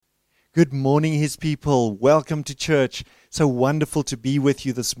Good morning, His people. Welcome to church. So wonderful to be with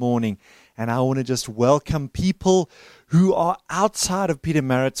you this morning. And I want to just welcome people who are outside of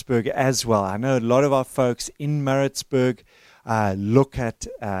Pietermaritzburg as well. I know a lot of our folks in Maritzburg look at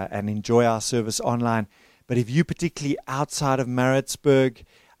and enjoy our service online. But if you're particularly outside of Maritzburg,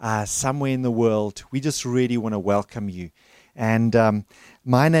 somewhere in the world, we just really want to welcome you. And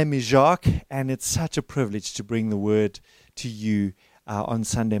my name is Jacques, and it's such a privilege to bring the word to you on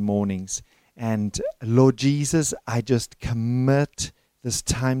Sunday mornings. And Lord Jesus, I just commit this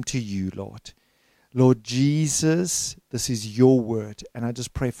time to you, Lord. Lord Jesus, this is your word, and I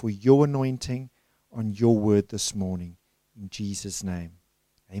just pray for your anointing on your word this morning. In Jesus' name,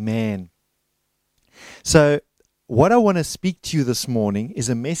 amen. So what I want to speak to you this morning is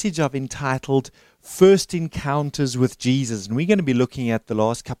a message I've entitled First Encounters with Jesus. And we're going to be looking at the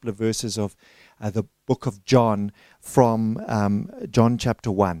last couple of verses of the book of John from John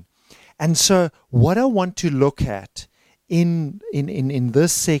chapter 1. And so what I want to look at in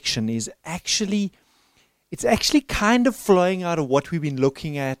this section is it's actually kind of flowing out of what we've been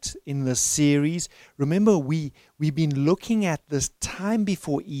looking at in this series. Remember, we've been looking at this time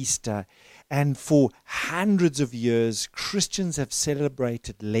before Easter, and for hundreds of years, Christians have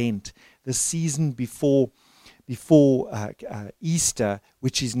celebrated Lent, the season before Easter,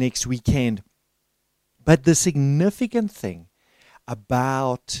 which is next weekend. But the significant thing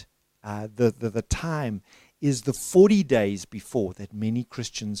about the time is the 40 days before that many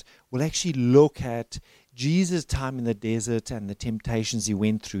Christians will actually look at Jesus' time in the desert and the temptations he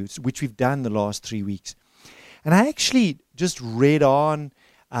went through, which we've done the last 3 weeks. And I actually just read on,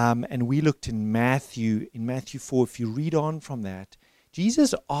 and we looked in Matthew 4. If you read on from that,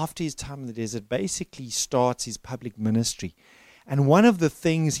 Jesus, after his time in the desert, basically starts his public ministry. And one of the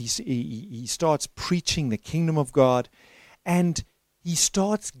things he starts preaching the kingdom of God, and he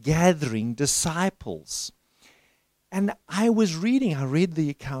starts gathering disciples. And I read the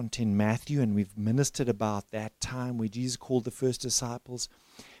account in Matthew, and we've ministered about that time where Jesus called the first disciples.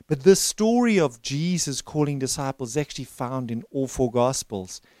 But the story of Jesus calling disciples is actually found in all four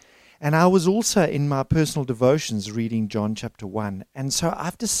Gospels. And I was also in my personal devotions reading John chapter 1. And so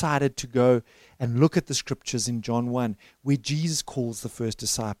I've decided to go and look at the scriptures in John 1 where Jesus calls the first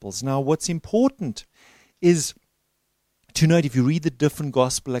disciples. Now, what's important is to note, if you read the different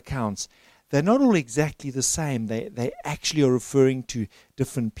gospel accounts, they're not all exactly the same. They actually are referring to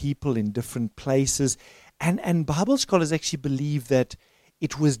different people in different places. And Bible scholars actually believe that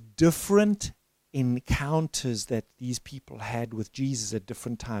it was different encounters that these people had with Jesus at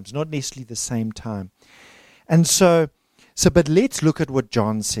different times, not necessarily the same time. And but let's look at what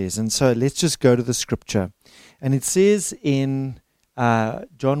John says. And so let's just go to the scripture. And it says in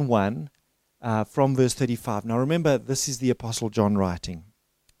John 1 from verse 35. Now remember, this is the Apostle John writing,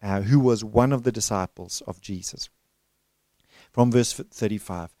 who was one of the disciples of Jesus. From verse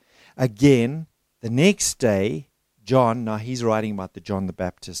 35. Again, the next day, John, now he's writing about the John the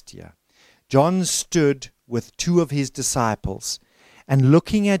Baptist here. John stood with two of his disciples, and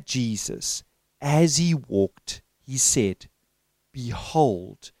looking at Jesus as he walked, he said,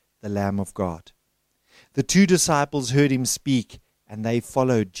 "Behold the Lamb of God." The two disciples heard him speak, and they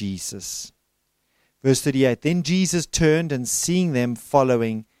followed Jesus. Verse 38, then Jesus turned and seeing them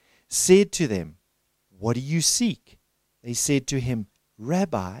following, said to them, "What do you seek?" They said to him,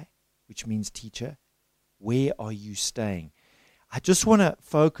 "Rabbi," which means teacher, "where are you staying?" I just want to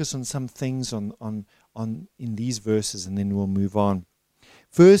focus on some things on in these verses, and then we'll move on.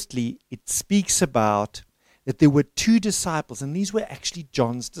 Firstly, it speaks about that there were two disciples, and these were actually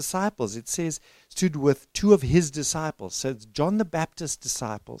John's disciples. It says, stood with two of his disciples. So it's John the Baptist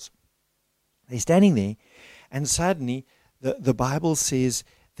disciples. They're standing there, and suddenly the Bible says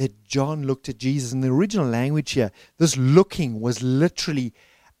that John looked at Jesus. In the original language here, this looking was literally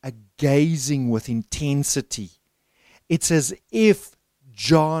a gazing with intensity. It's as if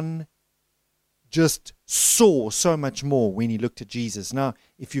John just saw so much more when he looked at Jesus. Now,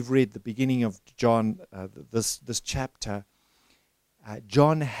 if you've read the beginning of John, this chapter,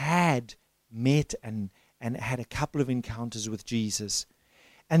 John had met and had a couple of encounters with Jesus.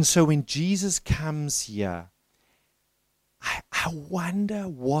 And so when Jesus comes here, I wonder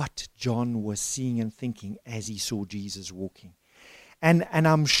what John was seeing and thinking as he saw Jesus walking. And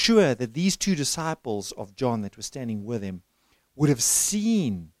I'm sure that these two disciples of John that were standing with him would have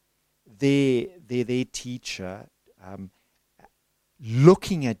seen their teacher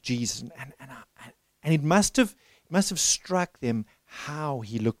looking at Jesus, and it must have struck them how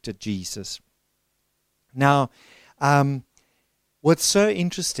he looked at Jesus. Now, what's so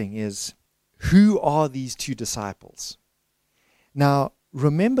interesting is, who are these two disciples? Now,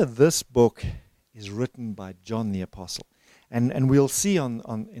 remember, this book is written by John the Apostle. And we'll see in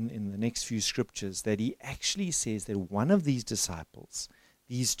the next few scriptures that he actually says that one of these disciples,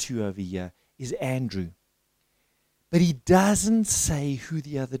 these two over here, is Andrew. But he doesn't say who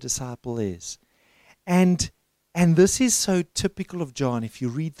the other disciple is. And this is so typical of John. If you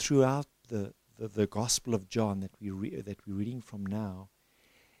read throughout the Gospel of John that we're reading from now,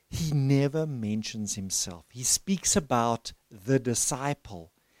 he never mentions himself. He speaks about the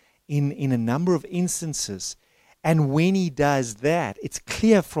disciple in a number of instances. And when he does that, it's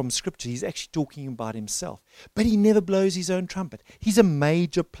clear from Scripture he's actually talking about himself. But he never blows his own trumpet. He's a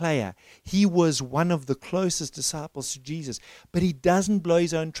major player. He was one of the closest disciples to Jesus. But he doesn't blow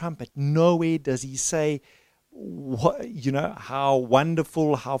his own trumpet. Nowhere does he say, how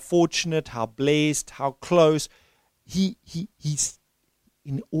wonderful, how fortunate, how blessed, how close. He's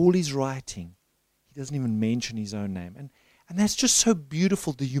in all his writing, he doesn't even mention his own name. And that's just so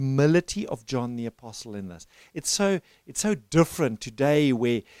beautiful, the humility of John the Apostle in this. It's so different today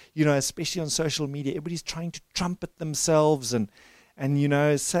where, especially on social media, everybody's trying to trumpet themselves and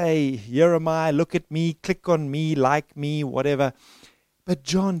say, here am I, look at me, click on me, like me, whatever. But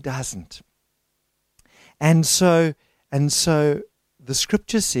John doesn't. And so the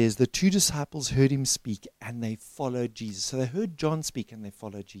scripture says the two disciples heard him speak and they followed Jesus. So they heard John speak and they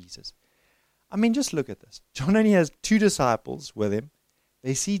followed Jesus. I mean, just look at this. John only has two disciples with him.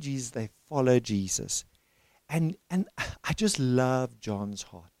 They see Jesus, they follow Jesus. And I just love John's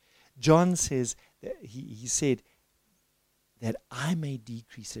heart. John says, that he said, that I may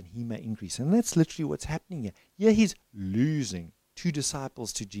decrease and he may increase. And that's literally what's happening here. Yeah, he's losing two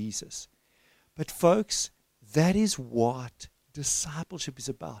disciples to Jesus. But folks, that is what discipleship is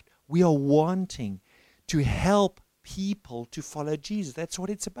about. We are wanting to help people to follow Jesus. That's what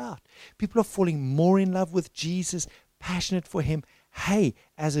it's about. People are falling more in love with Jesus, passionate for him. Hey,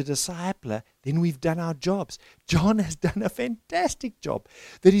 as a discipler, then we've done our jobs. John has done a fantastic job.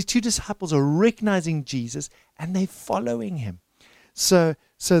 That his two disciples are recognizing Jesus and they're following him. So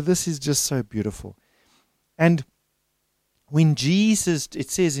this is just so beautiful. And when Jesus,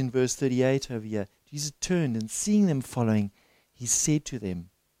 it says in verse 38 over here, Jesus turned and seeing them following, he said to them,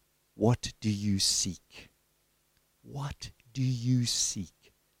 what do you seek? What do you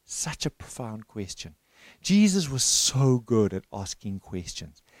seek? Such a profound question. Jesus was so good at asking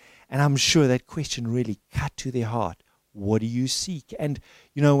questions. And I'm sure that question really cut to their heart. What do you seek? And,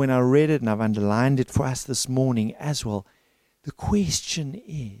 when I read it, and I've underlined it for us this morning as well, the question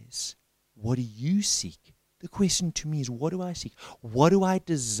is, what do you seek? The question to me is, what do I seek? What do I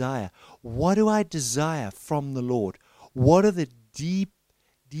desire? What do I desire from the Lord? What are the deep,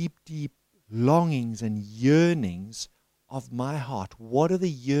 deep, deep longings and yearnings of my heart? What are the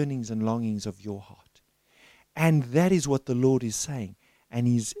yearnings and longings of your heart? And that is what the Lord is saying. And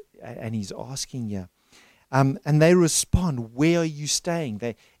he's asking here. And they respond, where are you staying?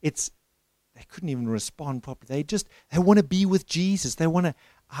 They couldn't even respond properly. They want to be with Jesus. They want to,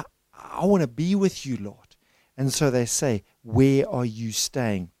 I want to be with you, Lord. And so they say, where are you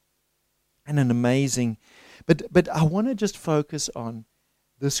staying? And an amazing, but I want to just focus on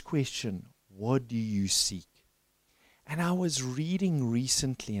this question, what do you seek? And I was reading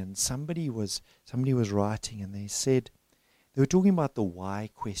recently, and somebody was writing, and they said, they were talking about the why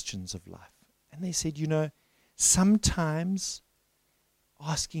questions of life. And they said, sometimes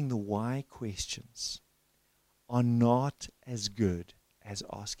asking the why questions are not as good as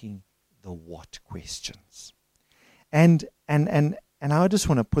asking the what questions. And I just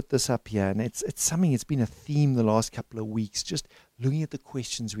want to put this up here, and it's something, it's been a theme the last couple of weeks, just looking at the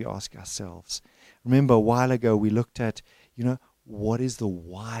questions we ask ourselves. Remember, a while ago we looked at, what is the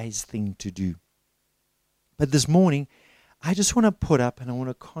wise thing to do? But this morning, I just want to put up and I want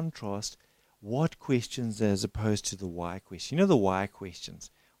to contrast what questions as opposed to the why question. The why questions.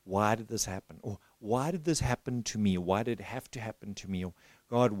 Why did this happen? Or why did this happen to me? Why did it have to happen to me? Or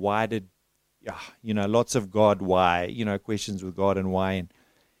God, why did... lots of God, why, questions with God and why, and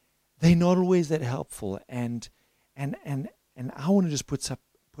they're not always that helpful. And I want to just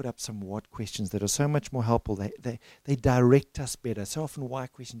put up some what questions that are so much more helpful. They direct us better. So often why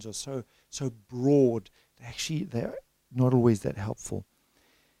questions are so broad. They're not always that helpful.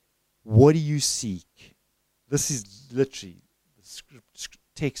 What do you seek? This is literally the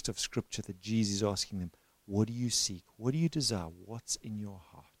text of Scripture that Jesus is asking them. What do you seek? What do you desire? What's in your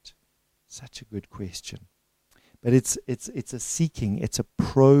heart? Such a good question. But it's a seeking, it's a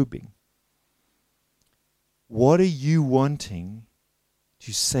probing. What are you wanting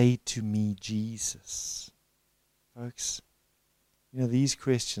to say to me, Jesus? Folks, these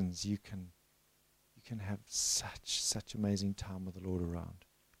questions you can can have such amazing time with the Lord around.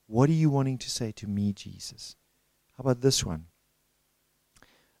 What are you wanting to say to me, Jesus? How about this one?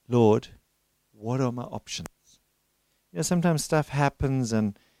 Lord, what are my options? Sometimes stuff happens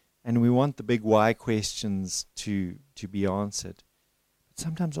and we want the big why questions to be answered. But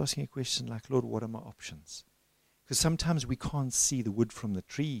sometimes asking a question like, Lord, what are my options? Because sometimes we can't see the wood from the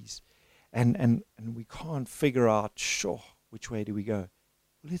trees and we can't figure out, which way do we go?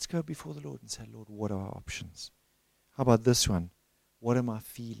 Well, let's go before the Lord and say, Lord, what are our options? How about this one? What am I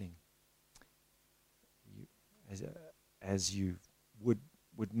feeling? As you would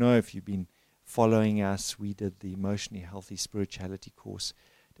know if you've been following us, we did the Emotionally Healthy Spirituality course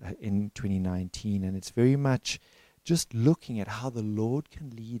in 2019, and it's very much just looking at how the Lord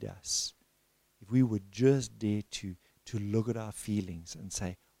can lead us if we would just dare to look at our feelings and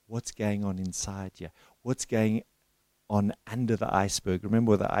say, what's going on inside here? What's going on under the iceberg?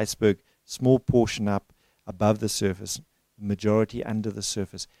 Remember, the iceberg, small portion up above the surface, majority under the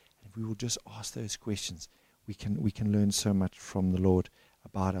surface. And if we will just ask those questions, we can learn so much from the Lord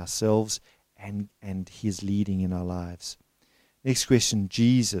about ourselves and His leading in our lives. Next question,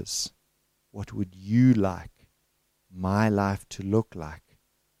 Jesus, what would you like my life to look like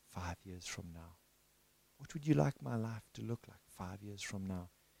 5 years from now? What would you like my life to look like 5 years from now?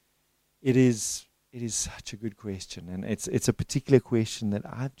 It is such a good question, and it's a particular question that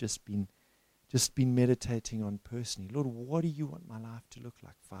I've just been meditating on personally. Lord, what do you want my life to look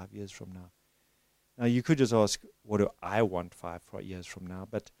like 5 years from now? Now, you could just ask, what do I want 5 years from now?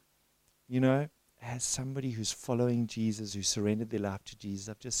 But, as somebody who's following Jesus, who surrendered their life to Jesus,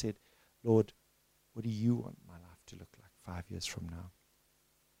 I've just said, Lord, what do you want my life to look like 5 years from now?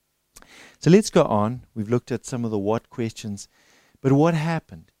 So let's go on. We've looked at some of the what questions. But what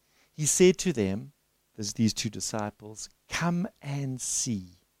happened? He said to them, there's these 2 disciples, come and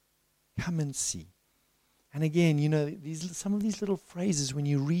see. Come and see. And again, some of these little phrases, when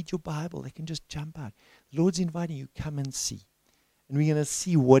you read your Bible, they can just jump out. The Lord's inviting you, come and see. And we're going to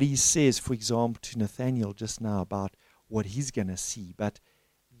see what He says, for example, to Nathaniel just now about what he's going to see. But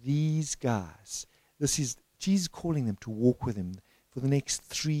these guys, this is Jesus calling them to walk with Him for the next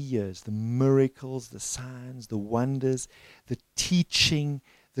 3 years. The miracles, the signs, the wonders, the teaching,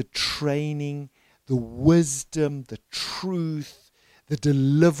 the training, the wisdom, the truth, the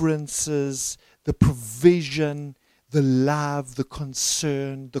deliverances, the provision, the love, the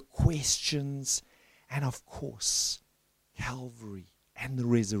concern, the questions, and of course, Calvary and the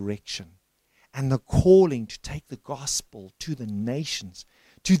resurrection and the calling to take the gospel to the nations,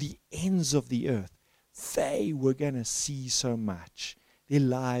 to the ends of the earth. They were going to see so much. Their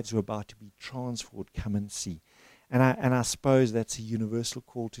lives were about to be transformed. Come and see. And I suppose that's a universal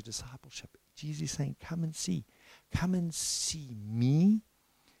call to discipleship. Jesus is saying, come and see. Come and see me.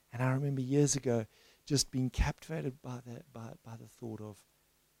 And I remember years ago just being captivated by the thought of,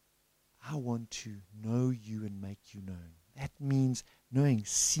 I want to know you and make you known. That means knowing,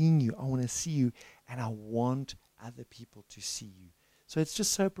 seeing you. I want to see you, and I want other people to see you. So it's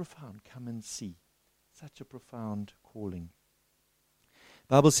just so profound. Come and see. Such a profound calling.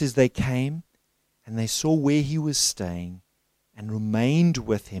 The Bible says they came and they saw where He was staying and remained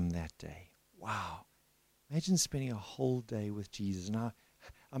with Him that day. Wow. Imagine spending a whole day with Jesus. And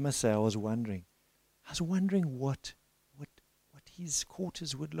I must say, I was wondering what His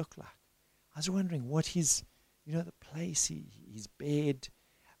quarters would look like. I was wondering what His, the place, His bed,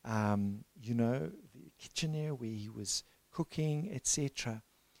 the kitchen area where He was cooking, etc.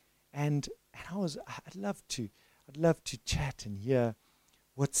 And I'd love to chat and hear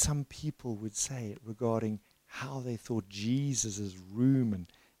what some people would say regarding how they thought Jesus' room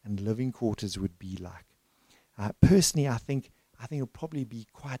and living quarters would be like. Personally, I think it'll probably be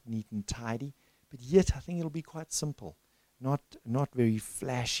quite neat and tidy, but yet I think it'll be quite simple, not very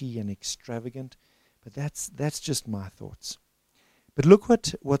flashy and extravagant. But that's just my thoughts. But look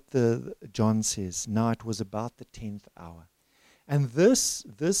what the John says. Now it was about the 10th hour, and this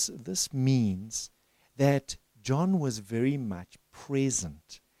means that John was very much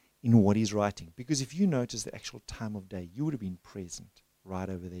present in what he's writing. Because if you notice the actual time of day, you would have been present right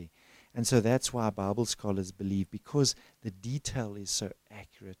over there. And so that's why Bible scholars believe, because the detail is so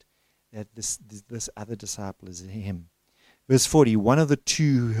accurate, that this other disciple is him. Verse 40, one of the 2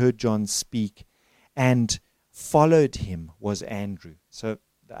 who heard John speak and followed him was Andrew. So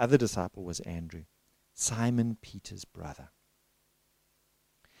the other disciple was Andrew, Simon Peter's brother.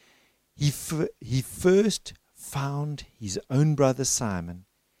 He first found his own brother Simon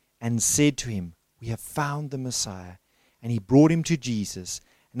and said to him, we have found the Messiah. And he brought him to Jesus.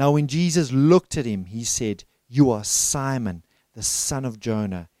 Now when Jesus looked at him, he said, you are Simon, the son of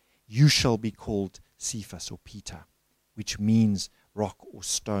Jonah. You shall be called Cephas or Peter, which means rock or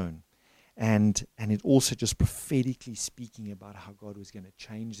stone. And it also just prophetically speaking about how God was going to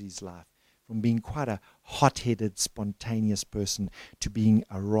change his life from being quite a hot-headed, spontaneous person to being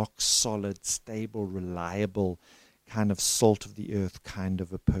a rock-solid, stable, reliable, kind of salt of the earth kind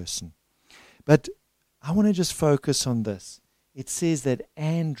of a person. But I want to just focus on this. It says that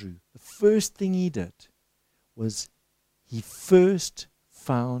Andrew, the first thing he did was he first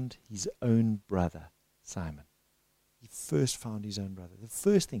found his own brother, Simon. He first found his own brother. The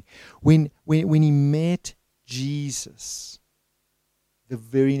first thing, when he met Jesus, the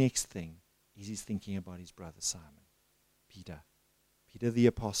very next thing is he's thinking about his brother Simon, Peter the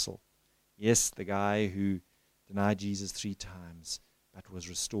apostle. Yes, the guy who denied Jesus 3 times, but was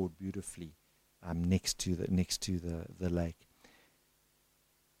restored beautifully next to the lake.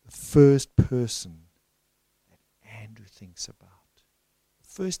 The first person that Andrew thinks about, the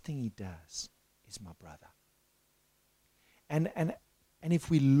first thing he does is my brother. And if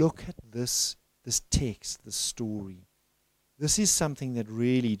we look at this text, this story, this is something that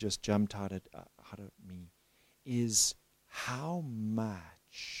really just jumped out at me, is how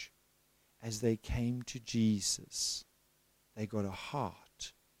much as they came to Jesus, they got a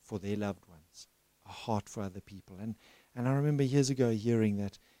heart for their loved ones, a heart for other people. And I remember years ago hearing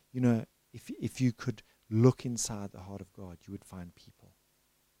that, if you could look inside the heart of God, you would find people.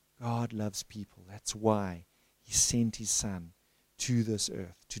 God loves people. That's why he sent his son to this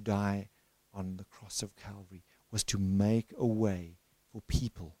earth to die on the cross of Calvary, was to make a way for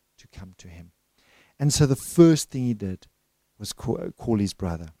people to come to him. And so the first thing he did was call his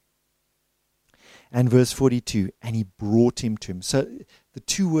brother. And verse 42, and he brought him to him. So the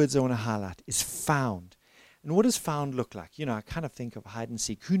 2 words I want to highlight is found. And what does found look like? I kind of think of hide and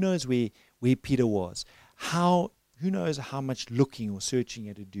seek. Who knows where Peter was? Who knows how much looking or searching he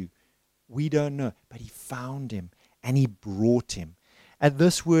had to do? We don't know. But he found him and he brought him. And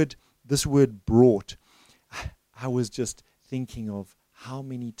this word brought, I was just thinking of how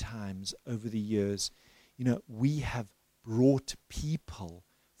many times over the years, we have brought people,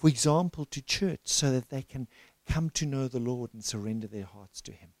 for example, to church so that they can come to know the Lord and surrender their hearts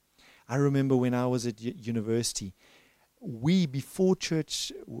to him. I remember when I was at university, before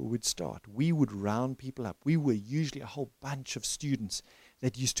church would start, we would round people up. We were usually a whole bunch of students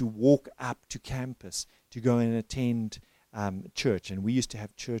that used to walk up to campus to go and attend church. And we used to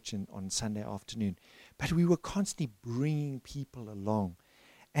have church on Sunday afternoon. But we were constantly bringing people along.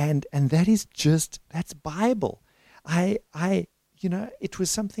 And that's Bible. It was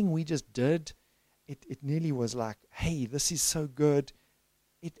something we just did. It nearly was like, hey, this is so good.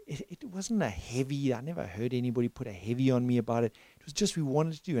 It wasn't a heavy, I never heard anybody put a heavy on me about it. It was just we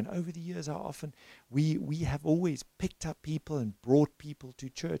wanted to do. And over the years, how often we have always picked up people and brought people to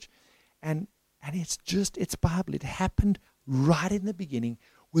church. And it's Bible. It happened right in the beginning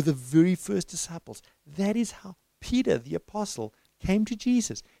with the very first disciples. That is how Peter, the apostle, came to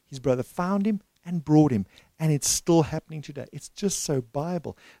Jesus. His brother found him and brought him. And it's still happening today. It's just so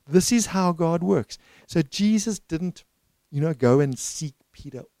Bible. This is how God works. So Jesus didn't, go and seek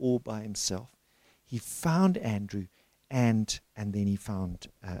Peter all by himself. He found Andrew, and then he found,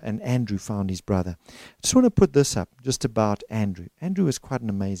 and Andrew found his brother. I just want to put this up just about Andrew. Andrew is quite an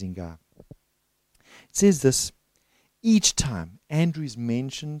amazing guy. It says this, each time Andrew is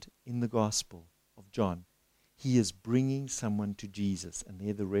mentioned in the Gospel of John, he is bringing someone to Jesus. And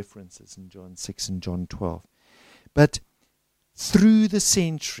they're the references in John 6 and John 12. But through the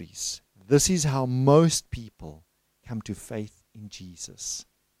centuries, this is how most people come to faith in Jesus.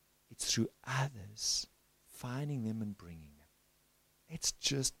 It's through others finding them and bringing them. It's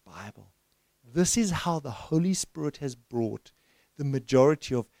just Bible. This is how the Holy Spirit has brought the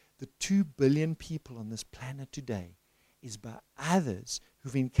majority of the 2 billion people on this planet today, is by others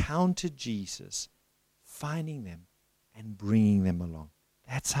who've encountered Jesus, finding them and bringing them along.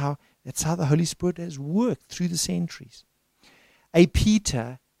 That's how the Holy Spirit has worked through the centuries. A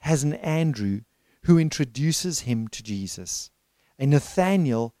Peter has an Andrew who introduces him to Jesus. A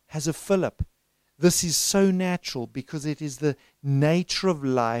Nathaniel has a Philip. This is so natural because it is the nature of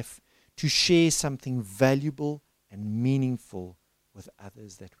life to share something valuable and meaningful with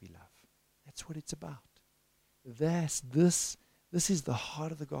others that we love. That's what it's about. This is the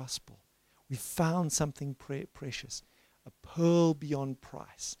heart of the gospel. We found something precious, a pearl beyond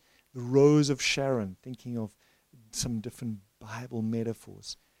price, the rose of Sharon, thinking of some different Bible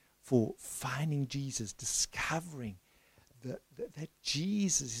metaphors for finding Jesus, discovering that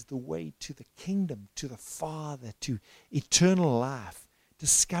Jesus is the way to the kingdom, to the Father, to eternal life.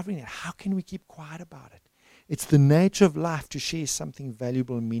 Discovering that, how can we keep quiet about it? It's the nature of life to share something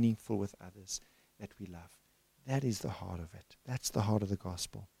valuable and meaningful with others that we love. That is the heart of it. That's the heart of the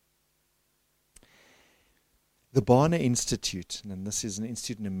gospel. The Barna Institute, and this is an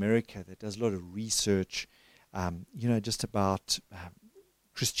institute in America that does a lot of research, just about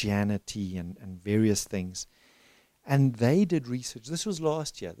Christianity and various things. And they did research. This was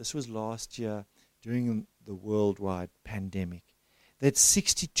last year during the worldwide pandemic, that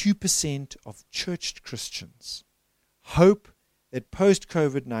 62% of churched Christians hope that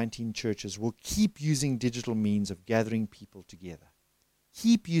post-COVID-19 churches will keep using digital means of gathering people together.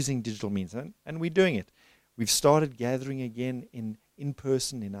 Keep using digital means, and we're doing it. We've started gathering again in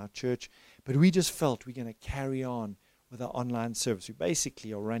person in our church, but we just felt we're going to carry on with our online service. We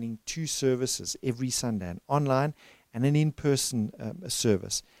basically are running 2 services every Sunday, an online and an in-person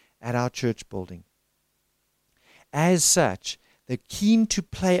service at our church building. As such, they're keen to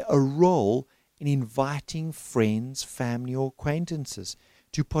play a role in inviting friends, family, or acquaintances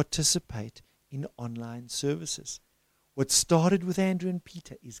to participate in online services. What started with Andrew and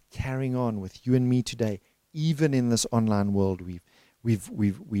Peter is carrying on with you and me today, even in this online world we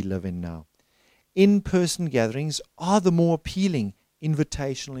live in now. In-person gatherings are the more appealing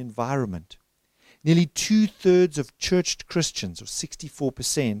invitational environment. Nearly 2/3 of churched Christians, or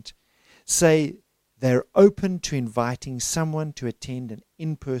 64%, say they're open to inviting someone to attend an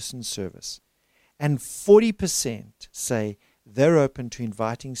in-person service. And 40% say they're open to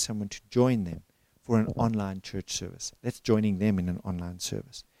inviting someone to join them for an online church service. That's joining them in an online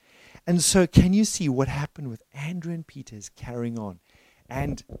service. And so can you see what happened with Andrew and Peter is carrying on?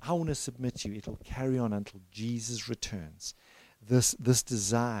 And I want to submit to you, it'll carry on until Jesus returns. This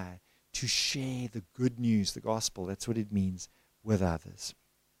desire to share the good news, the gospel, that's what it means, with others.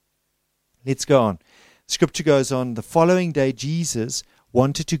 Let's go on. Scripture goes on, the following day Jesus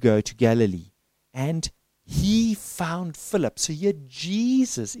wanted to go to Galilee, and he found Philip. So here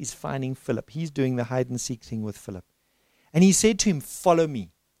Jesus is finding Philip. He's doing the hide and seek thing with Philip. And he said to him, follow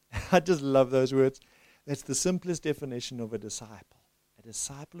me. I just love those words. That's the simplest definition of a disciple. A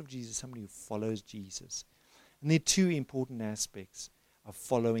disciple of Jesus, somebody who follows Jesus. And there are 2 important aspects of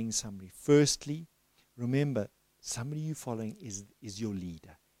following somebody. Firstly, remember, somebody you're following is your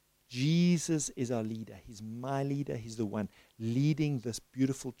leader. Jesus is our leader. He's my leader. He's the one leading this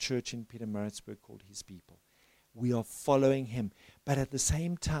beautiful church in Pietermaritzburg called His People. We are following Him. But at the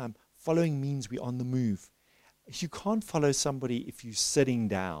same time, following means we're on the move. You can't follow somebody if you're sitting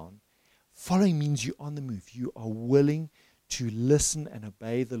down. Following means you're on the move. You are willing to listen and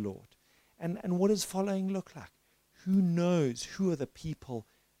obey the Lord. And what does following look like? Who knows who are the people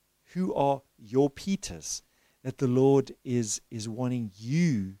who are your Peters that the Lord is wanting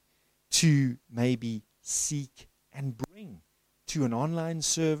you to maybe seek and bring to an online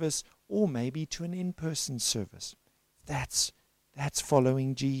service or maybe to an in-person service. That's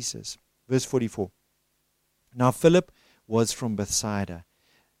following Jesus. Verse 44. Now Philip was from Bethsaida,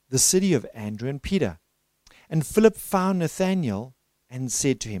 the city of Andrew and Peter. And Philip found Nathanael and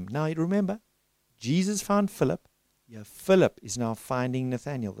said to him, now remember, Jesus found Philip. Yeah, Philip is now finding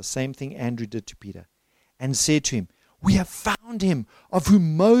Nathanael, the same thing Andrew did to Peter, and said to him, we have found him, of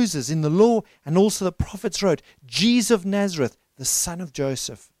whom Moses in the law and also the prophets wrote, Jesus of Nazareth, the son of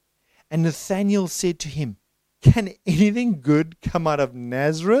Joseph. And Nathanael said to him, can anything good come out of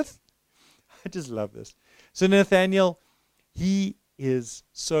Nazareth? I just love this. So Nathanael, he is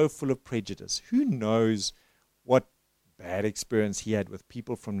so full of prejudice. Who knows what bad experience he had with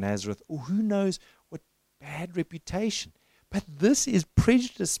people from Nazareth, or who knows what bad reputation. But this is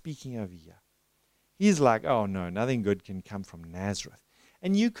prejudice speaking over here. He's like, oh no, nothing good can come from Nazareth.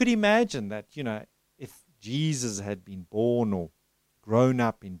 And you could imagine that, if Jesus had been born or grown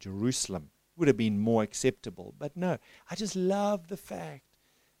up in Jerusalem, it would have been more acceptable. But no, I just love the fact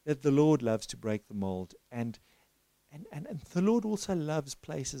that the Lord loves to break the mold. And the Lord also loves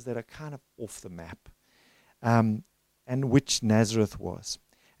places that are kind of off the map, and which Nazareth was.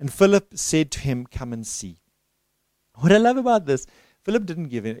 And Philip said to him, come and see. What I love about this, Philip didn't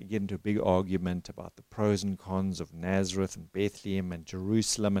get into a big argument about the pros and cons of Nazareth and Bethlehem and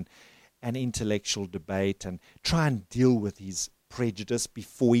Jerusalem and intellectual debate and try and deal with his prejudice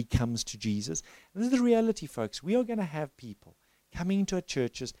before he comes to Jesus. And this is the reality, folks. We are going to have people coming into our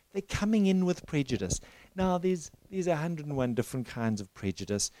churches. They're coming in with prejudice. Now, there's 101 different kinds of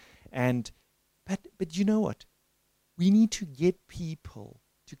prejudice. But you know what? We need to get people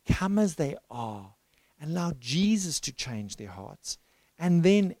to come as they are and allow Jesus to change their hearts. And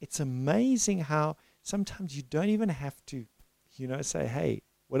then it's amazing how sometimes you don't even have to, say, hey,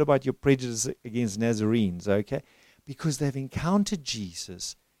 what about your prejudice against Nazarenes, okay? Because they've encountered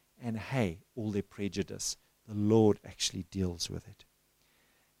Jesus and, hey, all their prejudice, the Lord actually deals with it.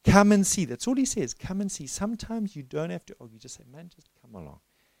 Come and see. That's all he says. Come and see. Sometimes you don't have to argue. Just say, man, just come along.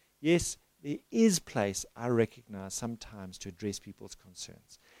 Yes, there is place, I recognize, sometimes to address people's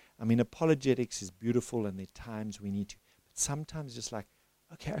concerns. I mean, apologetics is beautiful, and there are times we need to. But sometimes just like,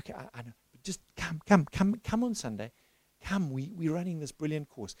 okay, I know. But just come on Sunday. Come, we're running this brilliant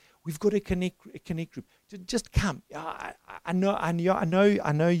course. We've got a connect group. Just come. I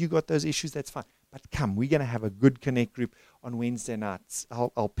know you got those issues. That's fine. But come, we're going to have a good connect group on Wednesday nights.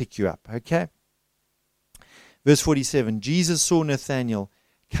 I'll pick you up, okay? Verse 47, Jesus saw Nathanael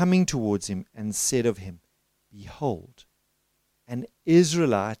coming towards him and said of him, behold, an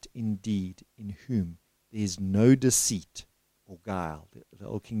Israelite indeed, in whom there is no deceit or guile. The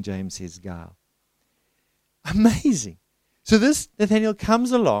old King James says guile. Amazing. So this Nathanael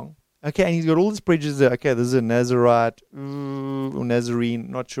comes along, okay, and he's got all these prejudices there. Okay, this is a Nazarite or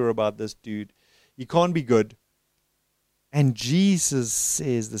Nazarene, not sure about this dude. He can't be good. And Jesus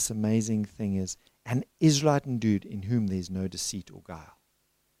says this amazing thing is, an Israelite dude in whom there is no deceit or guile.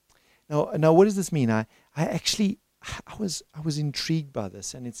 Now, what does this mean? I was intrigued by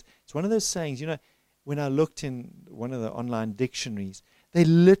this, and it's one of those sayings. You know, when I looked in one of the online dictionaries, they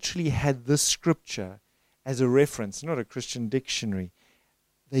literally had this scripture as a reference, not a Christian dictionary.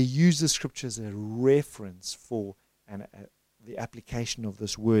 They use the scripture as a reference for the application of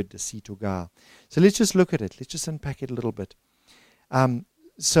this word, deceit or guile. So let's just look at it. Let's just unpack it a little bit.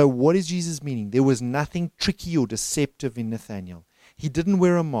 So what is Jesus meaning? There was nothing tricky or deceptive in Nathanael. He didn't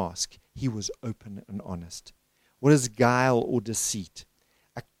wear a mask. He was open and honest. What is guile or deceit?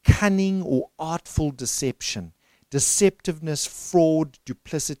 A cunning or artful deception, deceptiveness, fraud,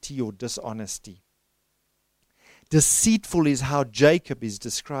 duplicity, or dishonesty. Deceitful is how Jacob is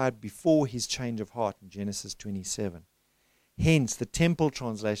described before his change of heart in Genesis 27. Hence, the Temple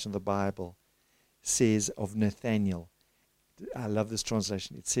translation of the Bible says of Nathanael, I love this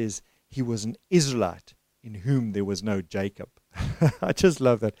translation, it says, he was an Israelite in whom there was no Jacob. I just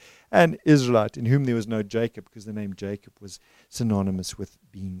love that. An Israelite in whom there was no Jacob, because the name Jacob was synonymous with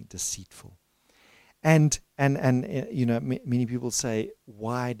being deceitful. And you know, many people say,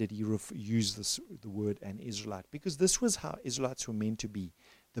 why did he use the word an Israelite? Because this was how Israelites were meant to be.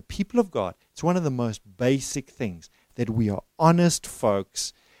 The people of God, it's one of the most basic things, that we are honest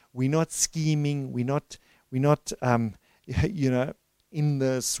folks. We're not scheming. We're not in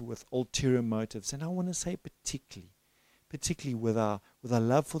this with ulterior motives. And I want to say particularly with our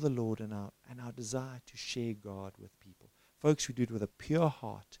love for the Lord and our desire to share God with people. Folks, we do it with a pure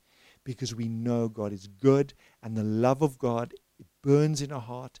heart, because we know God is good, and the love of God, it burns in our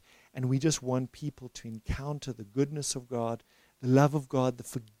heart, and we just want people to encounter the goodness of God, the love of God, the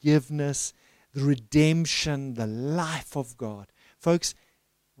forgiveness, the redemption, the life of God. Folks,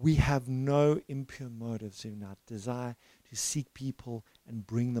 we have no impure motives in our desire to seek people and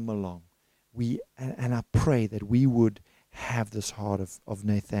bring them along. And I pray that we would have this heart of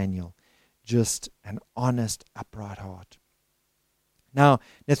Nathanael, just an honest, upright heart. Now,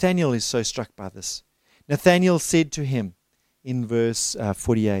 Nathanael is so struck by this. Nathanael said to him in verse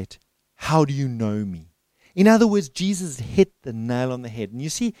 48, how do you know me? In other words, Jesus hit the nail on the head. And you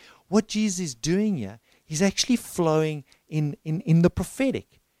see, what Jesus is doing here, he's actually flowing in the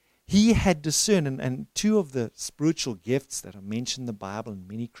prophetic. He had discerned, and two of the spiritual gifts that are mentioned in the Bible, and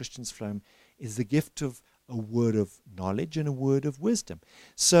many Christians flow in, is the gift of a word of knowledge and a word of wisdom.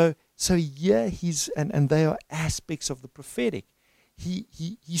 So yeah, and they are aspects of the prophetic.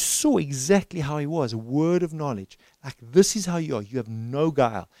 He saw exactly how he was, a word of knowledge. Like, this is how you are. You have no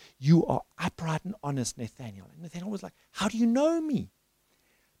guile. You are upright and honest, Nathanael. And Nathanael was like, how do you know me?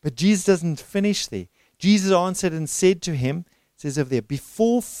 But Jesus doesn't finish there. Jesus answered and said to him, it says over there,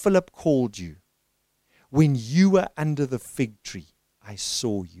 before Philip called you, when you were under the fig tree, I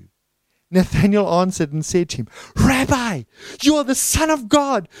saw you. Nathanael answered and said to him, Rabbi, you are the Son of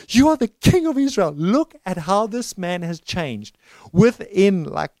God. You are the King of Israel. Look at how this man has changed within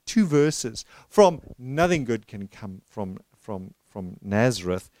like 2 verses, from nothing good can come from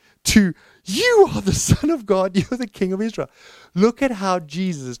Nazareth to you are the Son of God. You are the King of Israel. Look at how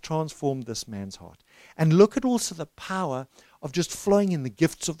Jesus transformed this man's heart. And look at also the power of just flowing in the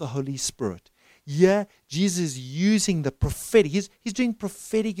gifts of the Holy Spirit. Yeah, Jesus is using the prophetic. He's doing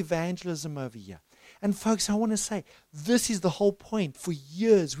prophetic evangelism over here. And folks, I want to say, this is the whole point. For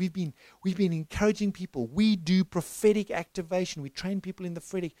years, we've been encouraging people. We do prophetic activation. We train people in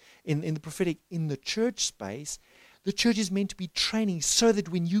the prophetic in the church space. The church is meant to be training so that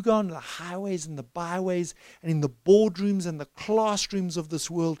when you go on the highways and the byways and in the boardrooms and the classrooms of this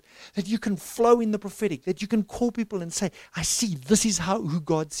world, that you can flow in the prophetic, that you can call people and say, I see, this is who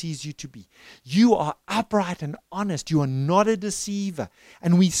God sees you to be. You are upright and honest. You are not a deceiver.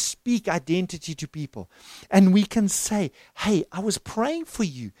 And we speak identity to people. And we can say, hey, I was praying for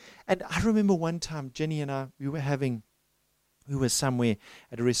you. And I remember one time, Jenny and I, we were somewhere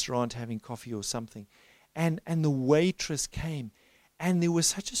at a restaurant having coffee or something. And the waitress came, and there was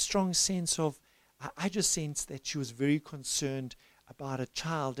such a strong sense of, I just sensed that she was very concerned about a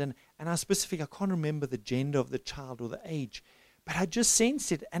child. And I I can't remember the gender of the child or the age, but I just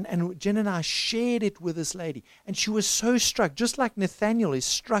sensed it. And Jen and I shared it with this lady. And she was so struck, just like Nathaniel is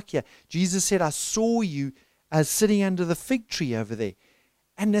struck here. Jesus said, I saw you sitting under the fig tree over there.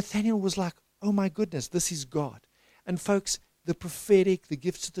 And Nathaniel was like, oh my goodness, this is God. And folks, the prophetic, the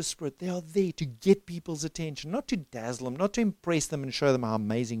gifts of the Spirit, they are there to get people's attention, not to dazzle them, not to impress them and show them how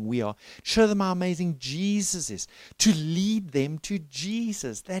amazing we are, show them how amazing Jesus is, to lead them to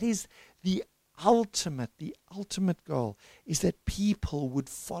Jesus. That is the ultimate goal, is that people would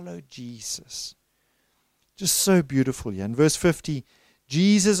follow Jesus. Just so beautiful here. In verse 50,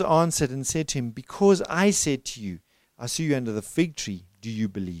 Jesus answered and said to him, because I said to you, I saw you under the fig tree, do you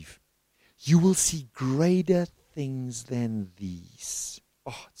believe? You will see greater things than these.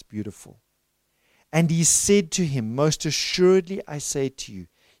 Oh, it's beautiful. And he said to him, most assuredly I say to you,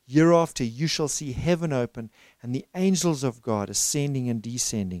 hereafter you shall see heaven open and the angels of God ascending and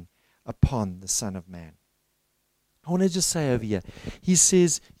descending upon the Son of Man. I want to just say over here, he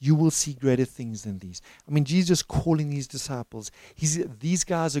says, you will see greater things than these. I mean, Jesus calling these disciples, these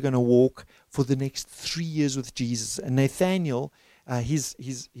guys are going to walk for the next 3 years with Jesus. And Nathaniel, his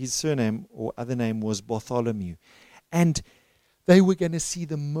surname or other name was Bartholomew. And they were going to see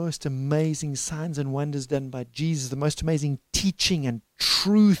the most amazing signs and wonders done by Jesus, the most amazing teaching and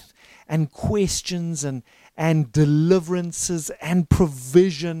truth and questions and deliverances and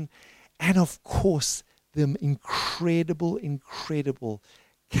provision. And of course, the incredible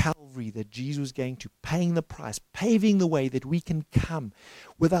Calvary that Jesus was going to, paying the price, paving the way that we can come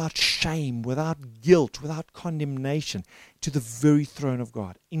without shame, without guilt, without condemnation to the very throne of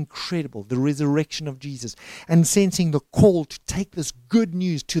God. Incredible. The resurrection of Jesus and sensing the call to take this good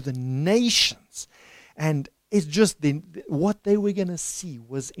news to the nations. And it's just what they were going to see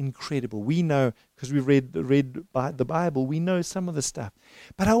was incredible. We know, because we read the Bible, we know some of the stuff.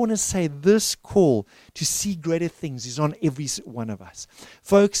 But I want to say this call to see greater things is on every one of us.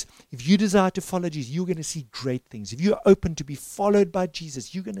 Folks, if you desire to follow Jesus, you're going to see great things. If you're open to be followed by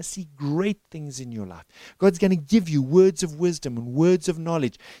Jesus, you're going to see great things in your life. God's going to give you words of wisdom and words of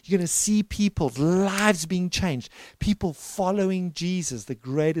knowledge. You're going to see people's lives being changed, people following Jesus, the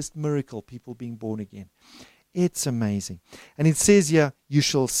greatest miracle, people being born again. It's amazing. And it says here, you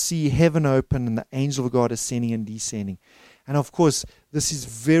shall see heaven open and the angel of God ascending and descending. And of course, this is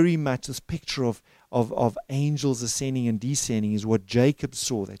very much this picture of angels ascending and descending is what Jacob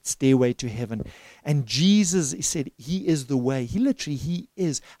saw, that stairway to heaven. And Jesus, he said, he is the way. He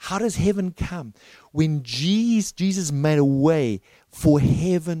is. How does heaven come? When Jesus made a way for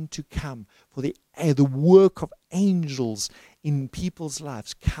heaven to come, for the work of angels in people's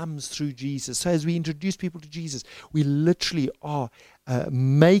lives comes through Jesus. So as we introduce people to Jesus, we literally are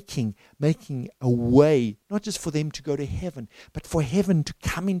making a way, not just for them to go to heaven, but for heaven to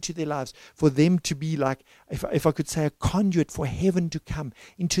come into their lives, for them to be like, if I could say, a conduit for heaven to come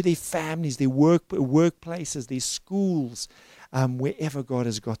into their families, their workplaces, their schools, wherever God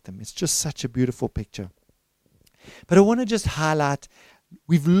has got them. It's just such a beautiful picture. But I want to just highlight,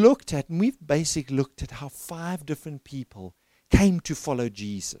 we've basically looked at how 5 different people came to follow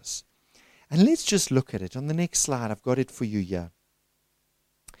Jesus. And let's just look at it. On the next slide, I've got it for you here.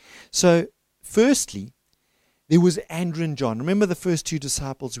 So, firstly, there was Andrew and John. Remember the first 2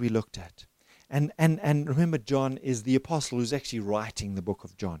 disciples we looked at. And remember, John is the apostle who's actually writing the book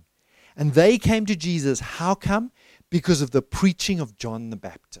of John. And they came to Jesus. How come? Because of the preaching of John the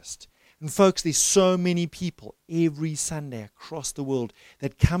Baptist. And folks, there's so many people every Sunday across the world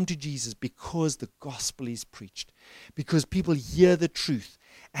that come to Jesus because the gospel is preached, because people hear the truth,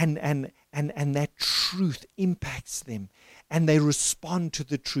 and that truth impacts them, and they respond to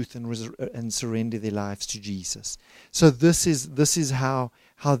the truth and surrender their lives to Jesus. So this is how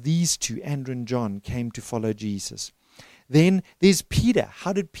these 2, Andrew and John, came to follow Jesus. Then there's Peter.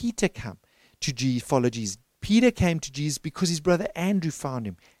 How did Peter come to follow Jesus? Peter came to Jesus because his brother Andrew found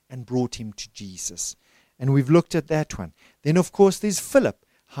him and brought him to Jesus. And we've looked at that one. Then, of course, there's Philip.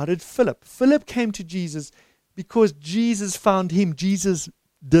 How did Philip? Philip came to Jesus because Jesus found him. Jesus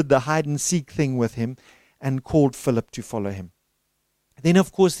did the hide and seek thing with him. and called Philip to follow him. Then,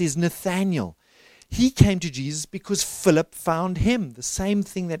 of course, there's Nathanael. He came to Jesus because Philip found him, the same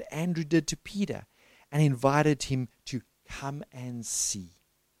thing that Andrew did to Peter, and invited him to come and see.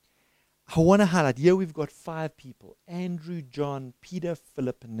 I want to highlight, here we've got 5 people: Andrew, John, Peter,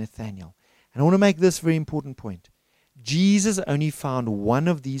 Philip, and Nathanael. And I want to make this very important point. Jesus only found one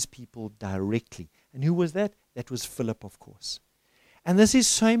of these people directly. And who was that? That was Philip, of course. And this is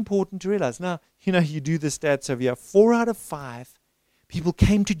so important to realize. Now, you do the stats over here. 4 out of 5 people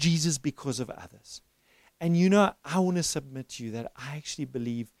came to Jesus because of others. And I want to submit to you that I actually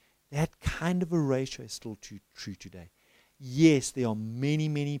believe that kind of a ratio is still true today. Yes, there are many,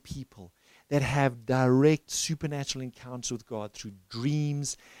 many people that have direct supernatural encounters with God through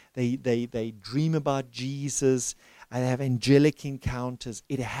dreams. They dream about Jesus. They have angelic encounters.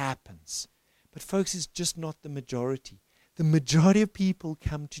 It happens. But folks, it's just not the majority. The majority of people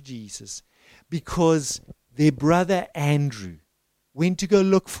come to Jesus because their brother Andrew went to go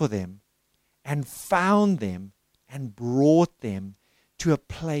look for them and found them and brought them to a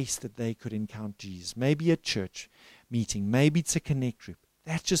place that they could encounter Jesus. Maybe a church meeting. Maybe it's a connect group.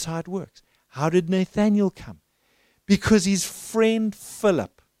 That's just how it works. How did Nathanael come? Because his friend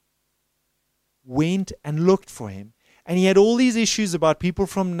Philip went and looked for him. And he had all these issues about people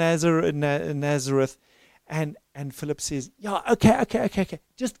from Nazareth. And Philip says, yeah, okay.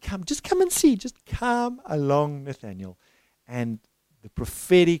 Just come and see. Just come along, Nathanael. And the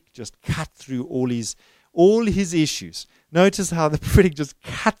prophetic just cut through all his issues. Notice how the prophetic just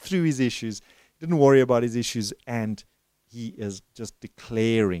cut through his issues. Didn't worry about his issues. And he is just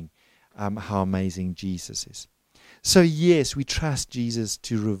declaring how amazing Jesus is. So yes, we trust Jesus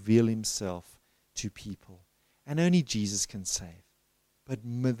to reveal himself to people. And only Jesus can save. But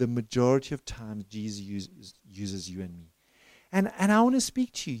the majority of times, Jesus uses you and me. And I want to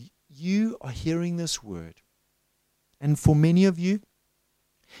speak to you. You are hearing this word. And for many of you,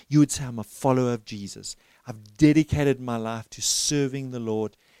 you would say, I'm a follower of Jesus. I've dedicated my life to serving the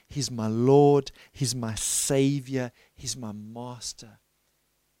Lord. He's my Lord. He's my Savior. He's my Master.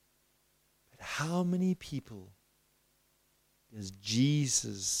 But how many people does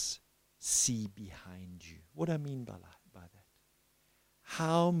Jesus see behind you? What do I mean by that?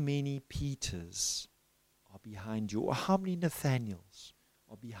 How many Peters are behind you? Or how many Nathaniels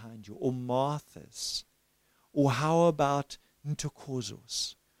are behind you? Or Marthas? Or how about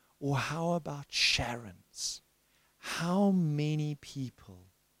Ntokozos? Or how about Sharons? How many people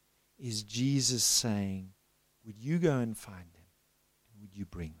is Jesus saying, would you go and find them? And would you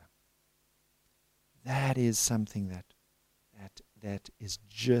bring them? That is something that is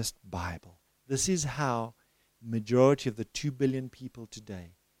just Bible. This is how majority of the 2 billion people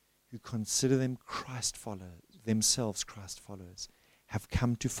today who consider themselves Christ followers have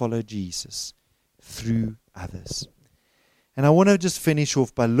come to follow Jesus through others. And I want to just finish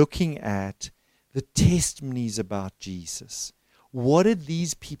off by looking at the testimonies about Jesus. What did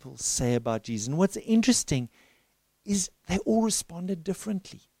these people say about Jesus? And what's interesting is they all responded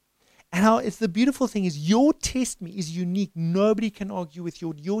differently. And it's the beautiful thing is your testimony is unique. Nobody can argue with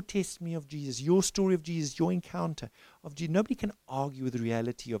your testimony of Jesus, your story of Jesus, your encounter of Jesus. Nobody can argue with the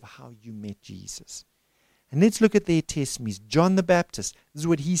reality of how you met Jesus. And let's look at their testimonies. John the Baptist, this is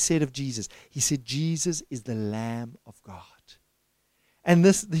what he said of Jesus. He said, Jesus is the Lamb of God. And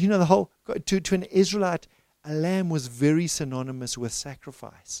this, the whole, to an Israelite, a lamb was very synonymous with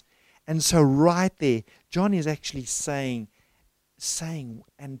sacrifice. And so right there, John is actually saying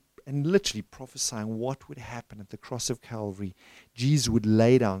and literally prophesying what would happen at the cross of Calvary. Jesus would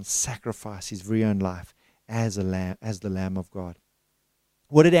lay down, sacrifice his very own life as the Lamb of God.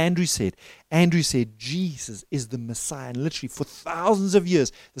 What did Andrew say? Andrew said, Jesus is the Messiah. And literally for thousands of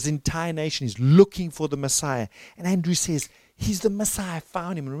years, this entire nation is looking for the Messiah. And Andrew says, he's the Messiah. I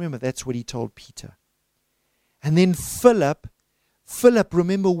found him. And remember, that's what he told Peter. And then Philip,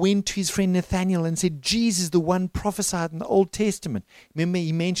 remember, went to his friend Nathanael and said, Jesus is the one prophesied in the Old Testament. Remember,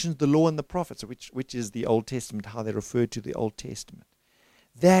 he mentions the law and the prophets, which is the Old Testament, how they refer to the Old Testament.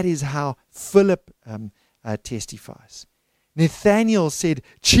 That is how Philip testifies. Nathanael said,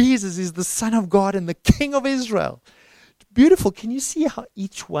 Jesus is the Son of God and the King of Israel. Beautiful. Can you see how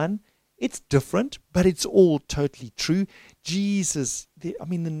each one, it's different, but it's all totally true. Jesus, the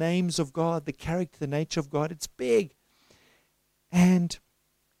names of God, the character, the nature of God, it's big. And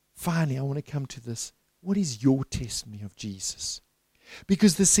finally, I want to come to this. What is your testimony of Jesus?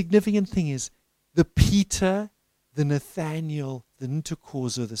 Because the significant thing is the Peter, the Nathanael, the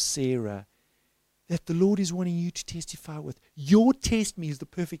Ntokozo, the Sarah, that the Lord is wanting you to testify with. Your testimony is the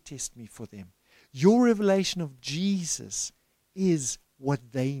perfect testimony for them. Your revelation of Jesus is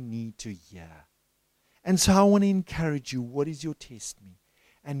what they need to hear. And so I want to encourage you, what is your testimony?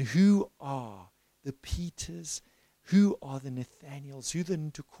 And who are the Peters, who are the Nathaniels, who are the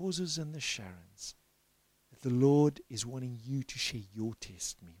Ntokozos and the Sharons that the Lord is wanting you to share your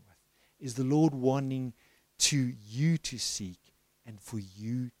testimony with? Is the Lord wanting you to seek and for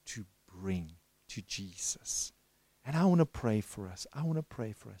you to bring to Jesus? And I want to pray for us. I want to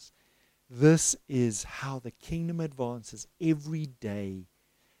pray for us. This is how the kingdom advances every day.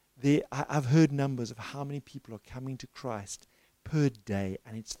 I've heard numbers of how many people are coming to Christ per day,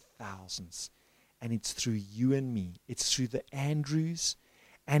 and it's thousands. And it's through you and me. It's through the Andrews,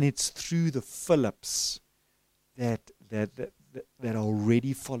 and it's through the Phillips that are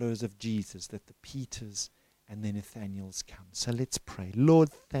already followers of Jesus, that the Peters and the Nathaniels come. So let's pray. Lord,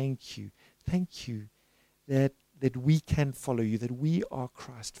 thank you. Thank you that we can follow you, that we are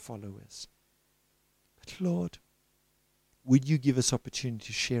Christ followers. But Lord, would you give us opportunity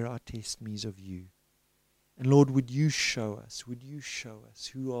to share our testimonies of you? And Lord, would you show us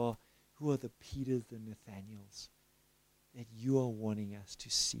who are the Peters, the Nathaniels, that you are wanting us to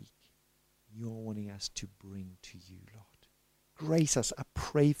seek, you are wanting us to bring to you, Lord. Grace us, I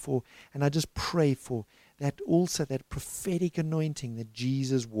pray for, and I just pray for that also, that prophetic anointing that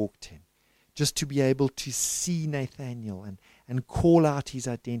Jesus walked in, just to be able to see Nathaniel and call out his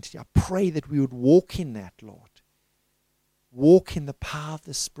identity. I pray that we would walk in that, Lord. Walk in the power of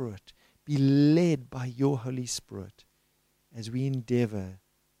the Spirit. Be led by your Holy Spirit as we endeavor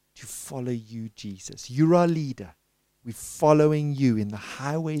to follow you, Jesus. You're our leader. We're following you in the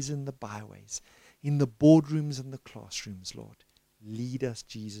highways and the byways, in the boardrooms and the classrooms, Lord. Lead us,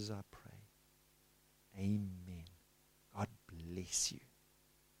 Jesus, I pray. Amen. God bless you.